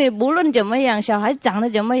因为不论怎么样，小孩长得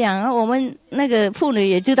怎么样，我们那个妇女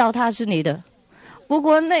也知道他是你的，不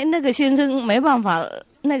过那个先生没办法。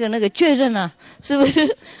那个确认啊，是不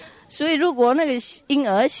是？所以如果那个婴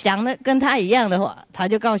儿想的跟他一样的话，他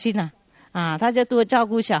就高兴了他就多照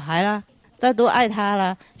顾小孩啦，他多爱他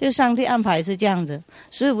啦，就上帝安排是这样子。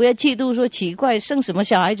所以不要嫉妒说奇怪，生什么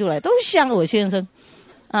小孩出来都像我先生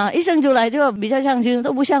一生出来就比较像先生，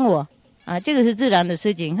都不像我这个是自然的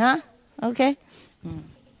事情哈。OK，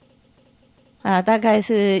 大概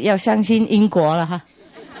是要相信因果了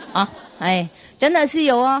哈。真的是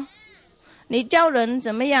有哦。你教人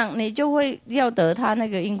怎么样，你就会要得他那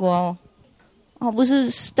个因果不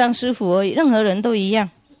是当师傅而已，任何人都一样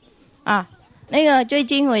那个最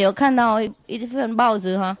近我有看到一份报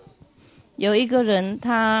纸有一个人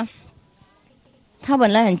他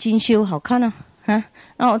本来很精修好看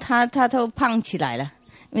然后他都胖起来了，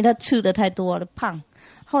因为他吃的太多了胖。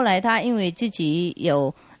后来他因为自己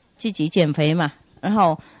减肥嘛，然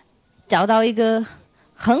后找到一个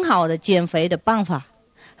很好的减肥的办法。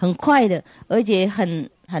很快的，而且很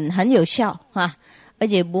有效而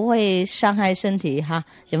且不会伤害身体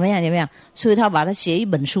怎么样？所以他把它写一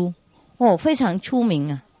本书，非常出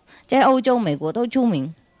名在欧洲、美国都出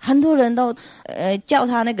名，很多人都叫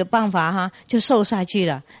他那个办法就瘦下去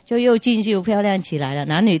了，就又精秀漂亮起来了，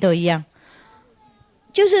男女都一样。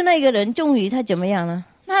就是那个人终于他怎么样呢？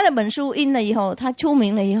他的本书印了以后，他出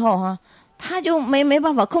名了以后他就没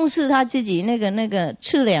办法控制他自己那个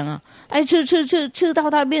吃量吃到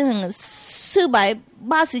他变成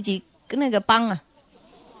480几那个磅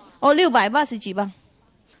680几磅，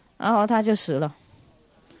然后他就死了。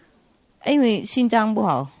因为心脏不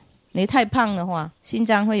好，你太胖的话，心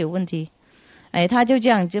脏会有问题。他就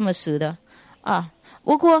这么死的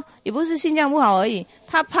不过也不是心脏不好而已，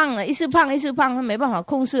他胖了，一直胖，他没办法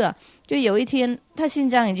控制就有一天他心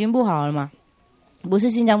脏已经不好了嘛。不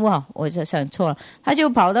是心脏不好，我就想错了。他就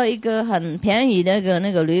跑到一个很便宜的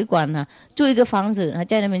那个旅馆住一个房子，他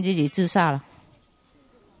在那边自己自杀了。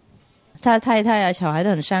他太太小孩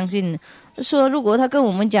都很伤心，说如果他跟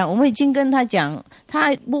我们讲，我们已经跟他讲，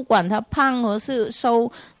他不管他胖或是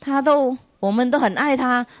瘦，我们都很爱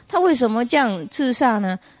他，他为什么这样自杀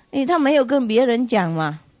呢？因为他没有跟别人讲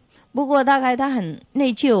嘛。不过大概他很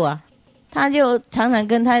内疚他就常常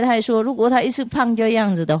跟太太说，如果他一直胖这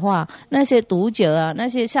样子的话，那些读者那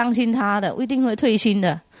些相信他的一定会退心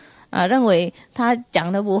的认为他讲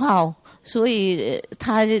得不好，所以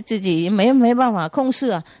他就自己没办法控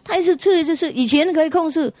制他一直吃，以前可以控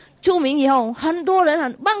制，出名以后很多人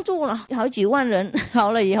很帮助了，好几万人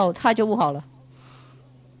好了以后他就不好了。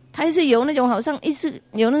他一直有那种好像一直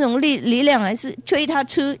有那种力量，还是催他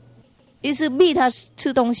吃，一直逼他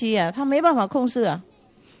吃东西他没办法控制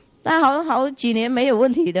但好几年没有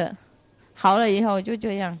问题的，好了以后就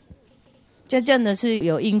这样，这真的是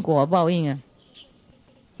有因果报应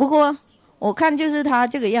不过我看就是他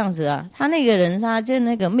这个样子他那个人他就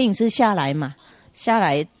那个命是下来嘛，下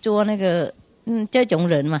来做那个这种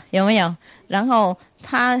人嘛，有没有？然后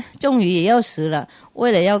他终于也要死了，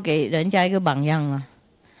为了要给人家一个榜样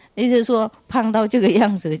意思说胖到这个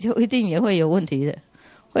样子就一定也会有问题的，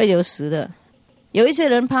会有死的。有一些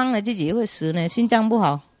人胖了自己会死呢，心脏不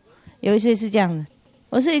好。有一些是这样的，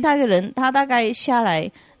我是那个人，他大概下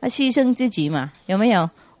来，他牺牲自己嘛，有没有？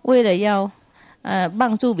为了要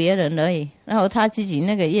帮助别人而已，然后他自己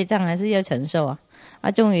那个业障还是要承受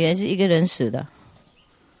终于也是一个人死的。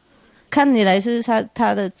看起来是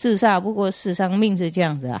他的自杀，不过事实上命是这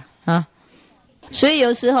样子所以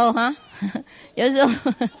有时候有时候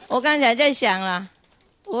我刚才在想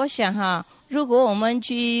我想如果我们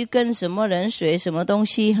去跟什么人学什么东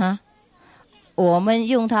西我们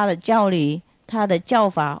用他的教理、他的教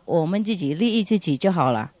法，我们自己利益自己就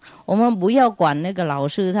好了。我们不要管那个老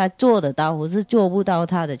师他做得到或是做不到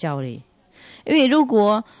他的教理，因为如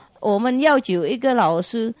果我们要求一个老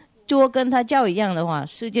师做跟他教一样的话，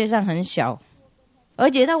世界上很小，而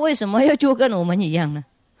且他为什么要做跟我们一样呢？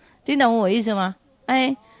听懂我意思吗？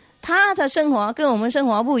哎，他的生活跟我们生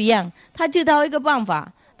活不一样，他知道一个办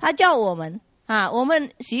法，他教我们啊，我们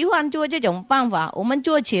喜欢做这种办法，我们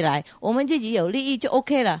做起来，我们自己有利益就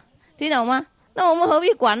OK 了，听懂吗？那我们何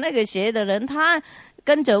必管那个学的人，他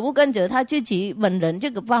跟着不跟着他自己本人这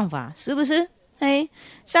个办法，是不是？哎，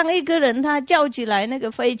上一个人他叫起来那个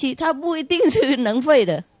飞机，他不一定是能飞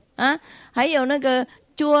的啊。还有那个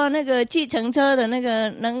坐那个计程车的那个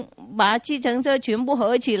能把计程车全部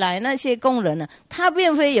合起来那些工人呢，他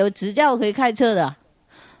并非有执照可以开车的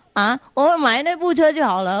啊。我们买那部车就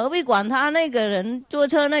好了，何必管他那个人坐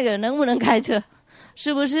车那个人能不能开车，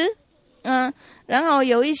是不是？嗯，然后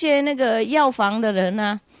有一些那个药房的人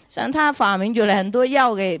啊，像他发明出来很多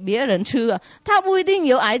药给别人吃啊，他不一定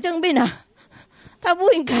有癌症病啊，他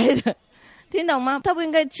不应该的，听懂吗？他不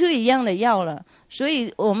应该吃一样的药了。所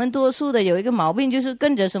以我们多数的有一个毛病，就是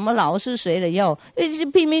跟着什么老师学的药，一直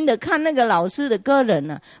拼命的看那个老师的个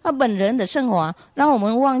人啊，他本人的生活，让我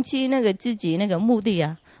们忘记那个自己那个目的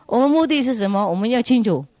啊。我们目的是什么？我们要清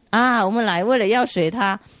楚啊，我们来为了要学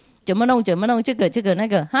他怎么弄这个那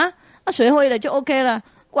个哈。学会了就 OK 了，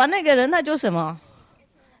管那个人他做什么，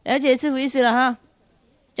了解师父意思了哈。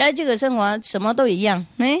在这个生活什么都一样，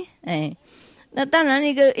那当然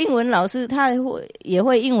一个英文老师他也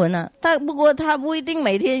会英文啊，不过他不一定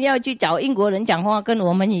每天要去找英国人讲话，跟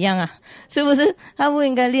我们一样啊，是不是？他不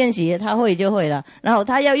应该练习，他会就会了。然后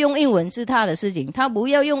他要用英文是他的事情，他不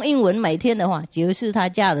要用英文每天的话就是他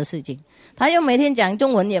家的事情。他要每天讲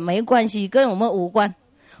中文也没关系，跟我们无关。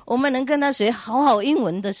我们能跟他学好英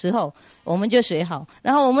文的时候，我们就学好，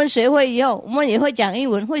然后我们学会以后，我们也会讲英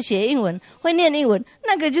文，会写英文，会念英文，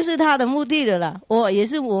那个就是他的目的的了，也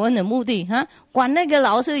是我们的目的哈。管那个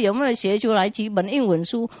老师有没有写出来几本英文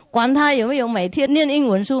书，管他有没有每天念英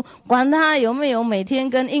文书，管他有没有每天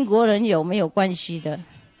跟英国人有没有关系的，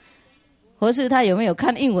或是他有没有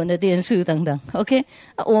看英文的电视等等 ，OK？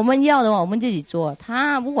 我们要的话，我们自己做，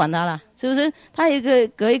他不管他了，是不是？他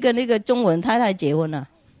可以跟那个中文太太结婚了。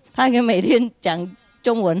他可以每天讲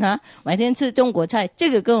中文哈，每天吃中国菜，这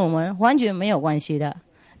个跟我们完全没有关系的，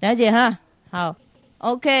了解哈？好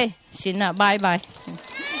 ，OK， 行了，拜拜。